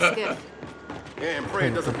back to the skiff. Yeah, and pray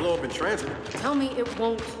it doesn't blow up in transit. Tell me it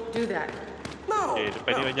won't do that. No. Okay,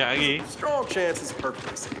 depan ni banyak lagi. Strong chance it's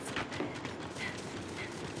perfectly safe.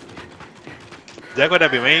 Jangan kau dah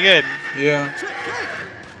habis main kan? Yeah. Check, hey,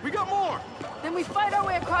 we got more. Then we fight our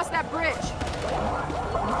way across that bridge.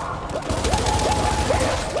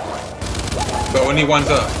 But only once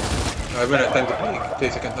I haven't had time to play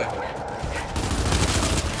second time.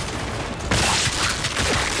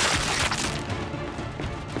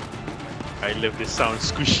 I love the sound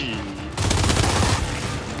squishy.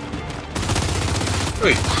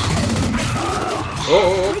 Wait.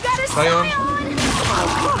 Oh. We got a Scion.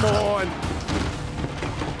 Come on.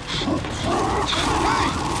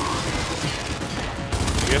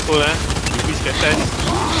 Careful lah. Lupis kat atas.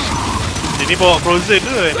 Sini bawa Frozen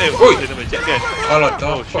tu kan? Oi! Frozen nama cik kan? Alah,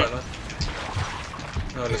 Oh, dapat shit. lah.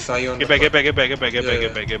 Oh, the Scion. Get back.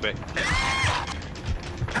 Yeah.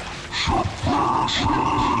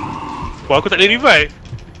 Wah, aku tak boleh revive.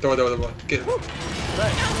 Tak apa. Okay.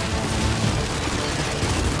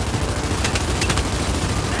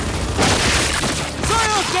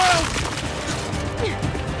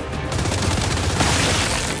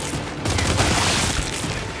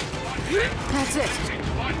 That's it.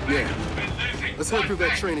 Yeah. Let's head through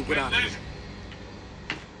that train and get out of here.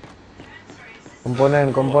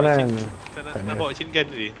 Komponen. Tak nak bawa machine gun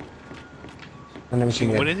tadi. Mana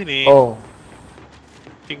machine Komponen gun? sini. Oh,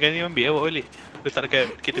 Machine gun ni ambil bawa balik. Letak dekat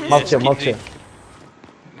kita punya Mulcher. skin ni.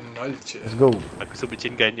 Mulcher. Let's go. Aku sebut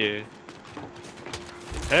machine gun je.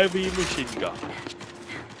 Heavy machine gun.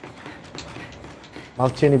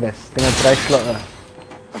 Mulcher ni best. Dengan try slot lah.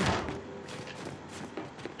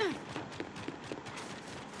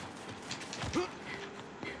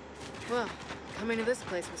 Well, coming to this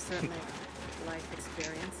place was certainly a life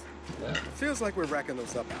experience. Feels like we're racking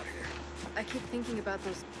those up out here. I keep thinking about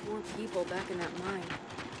those poor people back in that mine.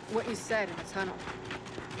 What you said in the tunnel.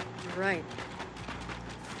 You're right.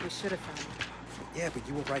 We should have found them. Yeah, but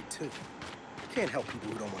you were right too. You can't help people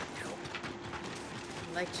who don't want to be helped.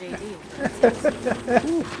 Like JD, for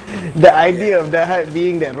instance. The idea of the heart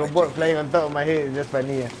being that robot flying on top of my head is just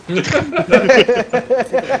funny. I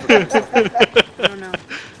don't know.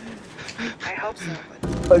 I hope so,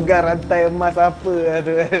 but Pegang rantai emas apa lah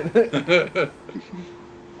tu kan.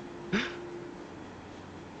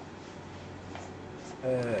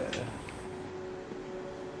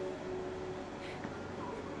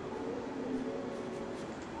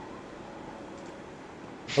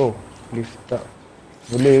 Oh, lift tak.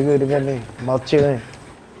 Boleh ke dengan ni? Mulcher ni.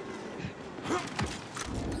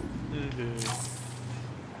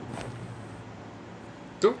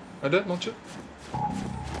 Tu, ada Mulcher.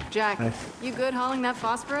 Jack, Nice. you good hauling that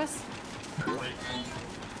phosphorus?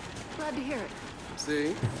 Glad to hear it.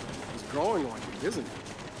 See? He's growing on you, isn't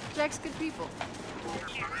he? Jack's good people.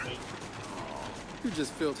 You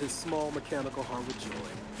just filled his small mechanical heart with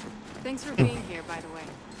joy. Thanks for being here, by the way.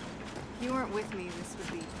 If you weren't with me, this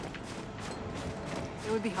would be...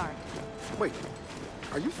 It would be hard. Wait,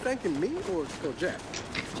 are you thanking me or Jack?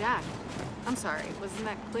 Jack, I'm sorry, wasn't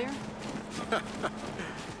that clear?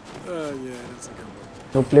 Yeah, that's a good one.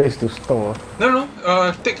 No place to store. No.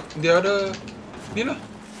 Take the other. Ni lah.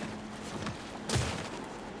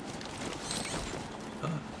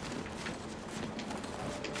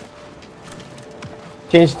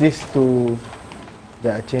 Change this to...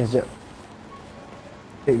 change jap.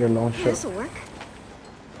 Take the long shot. This'll work.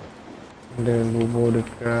 Ada logo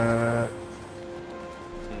dekat...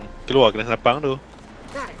 Keluar kena senapang tu.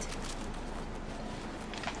 Got it.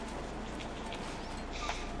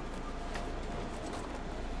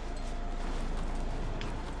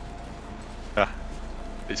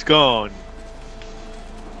 It's gone.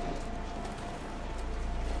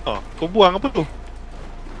 Oh, kau buang apa tu?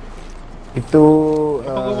 Itu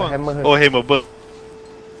Apa kau buang? hammer. Oh, hammer burp.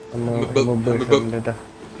 Hammer Hammer burst burp. benda dah.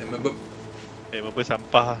 Remember. Hammer burp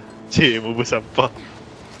sampah. Cik, hammer burp sampah.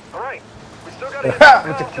 All right, we still gotta get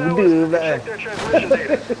to Macam the kuda towers pula and check their transmission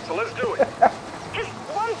data. So let's do it. Just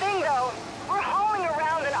one thing though. We're hauling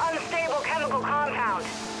around an unstable chemical compound.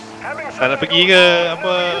 Having Tak nak pergi ke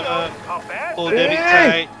apa Old Derrick Hey!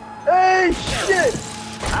 side? Hey, shit!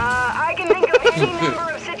 I can think of any number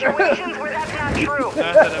of situations where that's not true.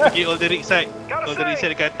 Tak nak pergi Old Derrick side. Old Derrick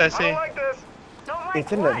side dekat atas I ni. don't like this. Don't Eh, like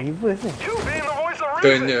macam nak what? reverse ni? You being the voice of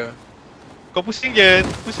Turn reason. je. Kau pusing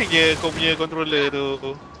je kau punya controller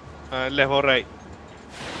tu. Left or right.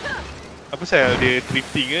 Apa saya dia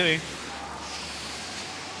drifting ke ni?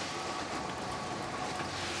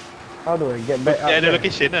 How do I get back up Dia ada there?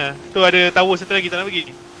 location lah. Tu ada tower satu lagi tak nak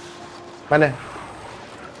pergi. Mana?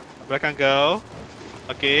 Belakang kau.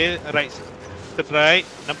 Okay, right. Turn right.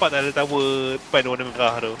 Nampak tak ada tower depan warna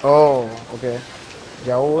merah tu? Oh, okay.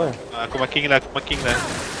 Jauh kan? Aku marking lah.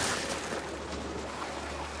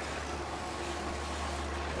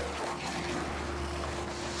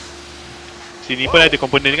 Sini pun ada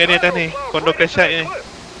komponen kan ni atas ni. Condor crash site ni.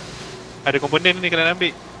 Ada komponen ni kena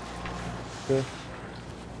ambil. Okay.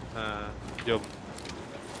 Jom.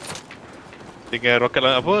 Dengan roket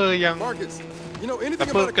apa yang Marcus, you know anything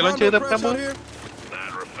apa about a roket launcher condor dah crash pertama? out here?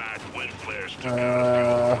 Matter of fact, wind flares took Uh,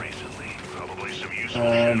 out recently. Probably some useful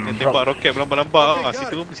Yang tembak roket berlambak-lambak.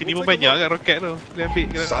 Sini pun banyak kan roket tu. Dia ambil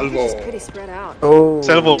kena. Salvo. It's pretty spread out. Oh,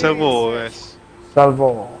 Salvo, yes.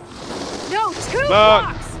 salvo. No, 2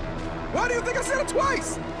 Lock. blocks! Why do you think I said it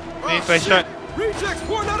twice? Ni try shot. Rejects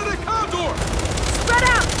pouring out of that condor! Spread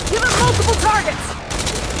out! Give us multiple targets!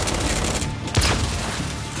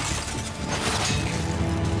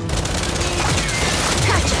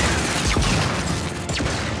 Gotcha!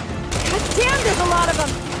 God damn, there's a lot of them!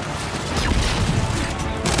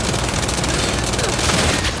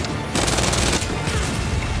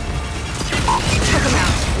 Check them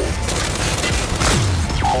out.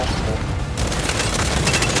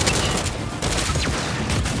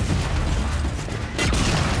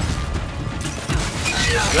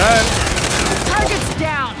 Run. Target's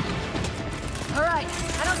down! Alright,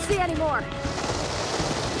 I don't see any more.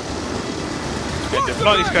 And the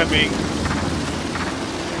block is coming.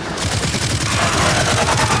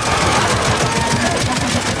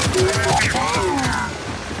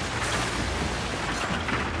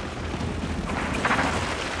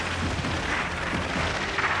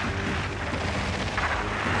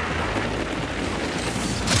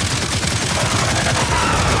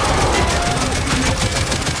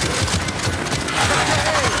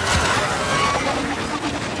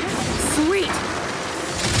 Sweet!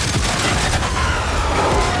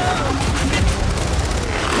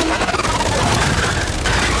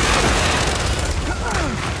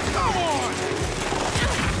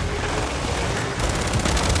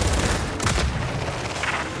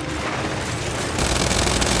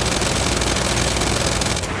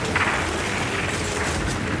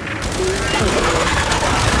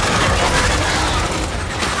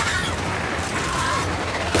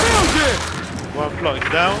 One block is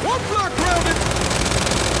down. One block grounded!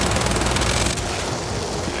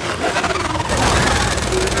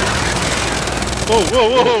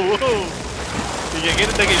 Whoa. You can get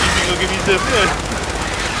a target using organism ke?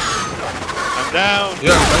 I'm down.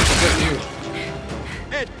 Yeah, I'm trying to get you.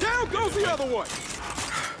 And down goes the other one!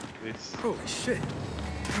 This. Holy shit.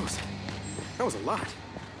 That was a lot.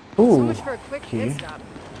 So Ooh, much for a quick okay. pit stop.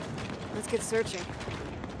 Let's get searching.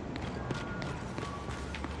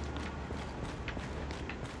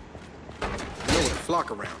 You know what a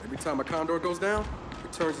flock around. Every time a condor goes down,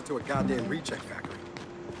 it turns into a goddamn reject factory.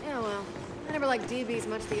 Yeah, well, I never liked DBs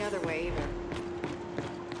much the other way either.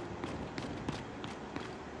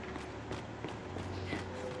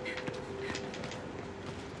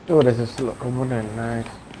 Oh, there's a slot component. Nice.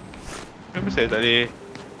 Kenapa saya tak boleh?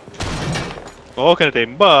 Oh, kena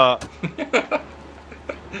tembak.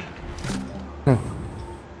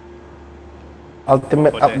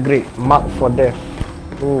 Ultimate For death. upgrade. Mark for death.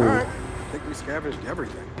 Ooh. Alright. I think we scavenged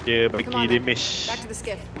everything. Dia Come bagi on, then. damage Back to the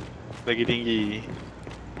skiff. lagi tinggi.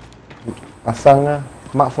 Pasang lah.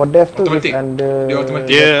 Mark for death tu Automatic. is under... Dia automatic.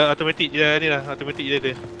 Dia automatic je ni lah, automatic je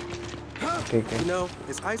dia. Okay. You know,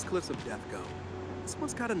 as Ice Cliffs of Death go, this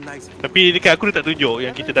one's got a nice view. Tapi dekat aku dia tak tunjuk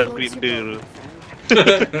yang kita dah upgrade benda tu.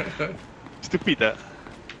 Stupid tak?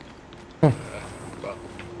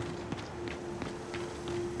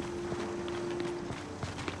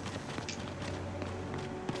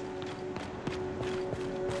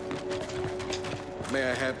 May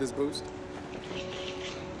I have this boost?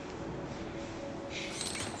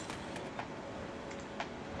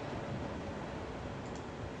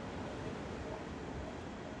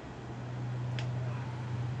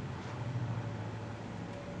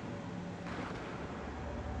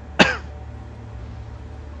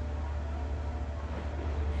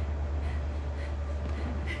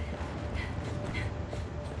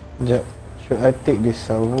 Sekejap. Should I take this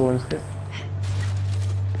salvo instead?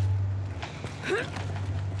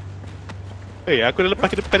 Aku dah lepas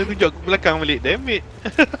ke depan, dia tunjuk aku belakang balik. Damn it.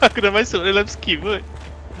 Aku dah masuk dalam skim kot.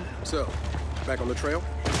 So, back on the trail?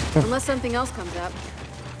 Unless something else comes up,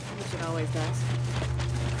 which it always does.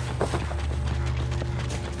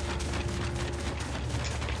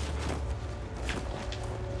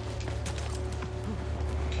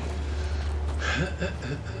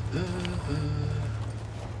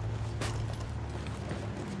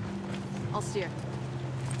 I'll steer.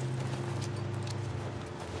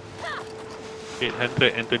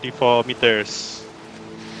 824 meters.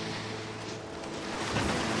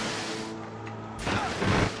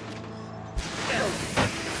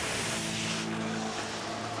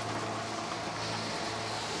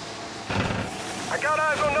 I got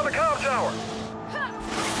eyes on another comm tower.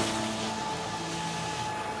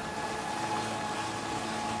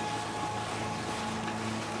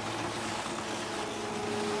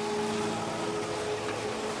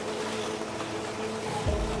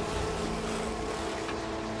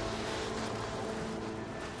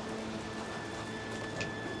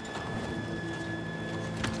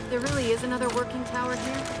 there really is another working tower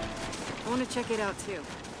here? I want to check it out too.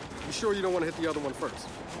 You sure you don't want to hit the other one first?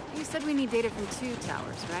 You said we need data from 2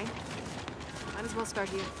 towers, right? Might as well start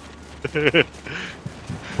here.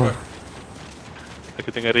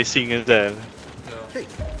 Aku tengah racing kan. Hey,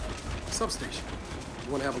 substation.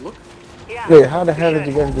 You want to have a look? Yeah. Wait, how the hell did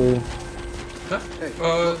you guys go in? Huh? Hey,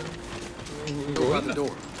 Go go in out the lah.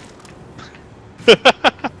 door.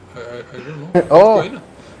 I don't know. Oh. Go in lah.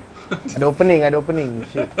 Ada opening.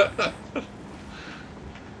 Shit.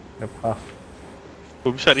 The path.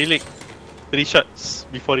 Boom shot reload. 3 shots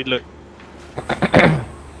before reload.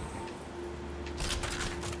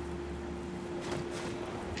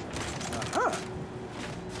 Aha!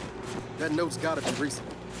 That note's gotta be recent.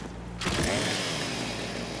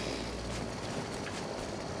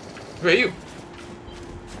 Where are you?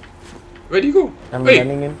 Where do you go? I'm Wait,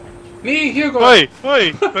 running in. ni here got. Oi,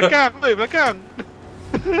 belakang, belakang.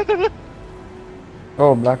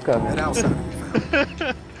 Oh, belakang. That outsider we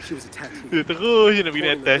found. She was attacked Dia here. terus je nak pergi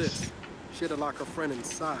According to atas. this, she had to lock her friend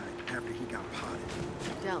inside after he got potted.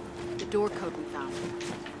 Del, the door code we found.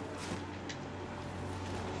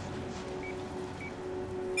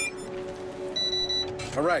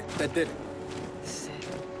 All right, that did it. Sick.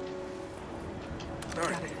 All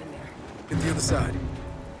right, Gotta get in there. get the other side.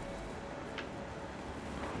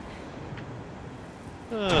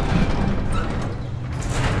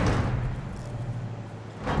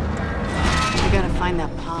 We gotta find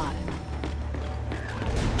that pod.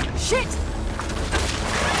 Shit!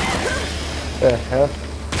 The hell?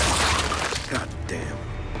 God damn.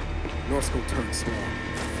 North's gonna turn small.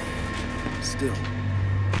 Still,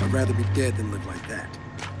 I'd rather be dead than live like that.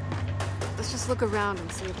 Let's just look around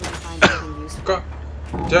and see if we can find anything useful. Kak.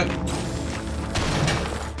 Jat.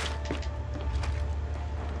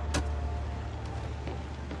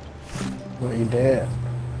 What is that?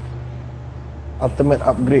 Ultimate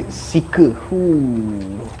upgrade Seeker.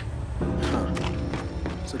 Ooh.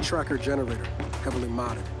 It's a tracker generator, heavily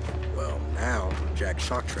modded. Well, now Jack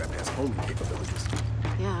Shock Trap has homing capabilities.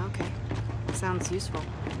 Yeah, okay. Sounds useful.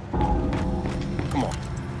 Come on,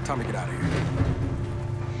 time to get out of here.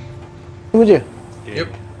 Tunggu je. Okay. Yep.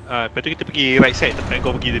 Lepas tu kita pergi right side tempat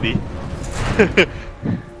kau pergi tadi.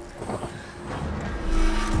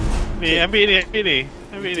 Ni, ambil ni.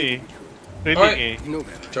 Ambil ni. Reading Alright. ni. You know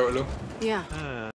that. Jawab dulu. Yeah. Ah.